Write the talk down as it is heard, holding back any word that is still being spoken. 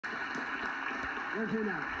Okay,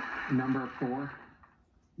 now. Number 4.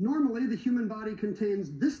 Normally, the human body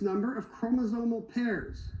contains this number of chromosomal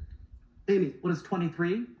pairs. Amy. What is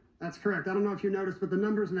 23? That's correct. I don't know if you noticed, but the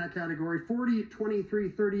numbers in that category, 40, 23,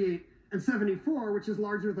 38, and 74, which is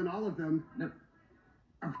larger than all of them. No.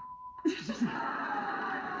 Oh.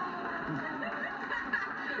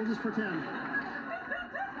 We'll just pretend.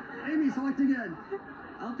 Amy, select again.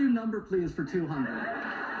 I'll do number, please, for 200.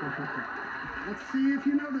 Let's see if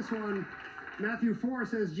you know this one. Matthew 4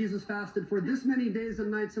 says Jesus fasted for this many days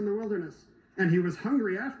and nights in the wilderness, and he was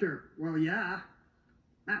hungry after. Well, yeah.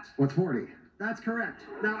 Matt. What's 40? That's correct.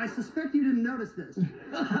 Now, I suspect you didn't notice this.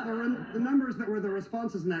 The numbers that were the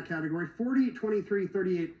responses in that category, 40, 23,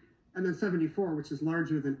 38, and then 74, which is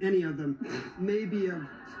larger than any of them, may be of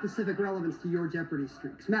specific relevance to your Jeopardy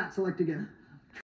streaks. Matt, select again.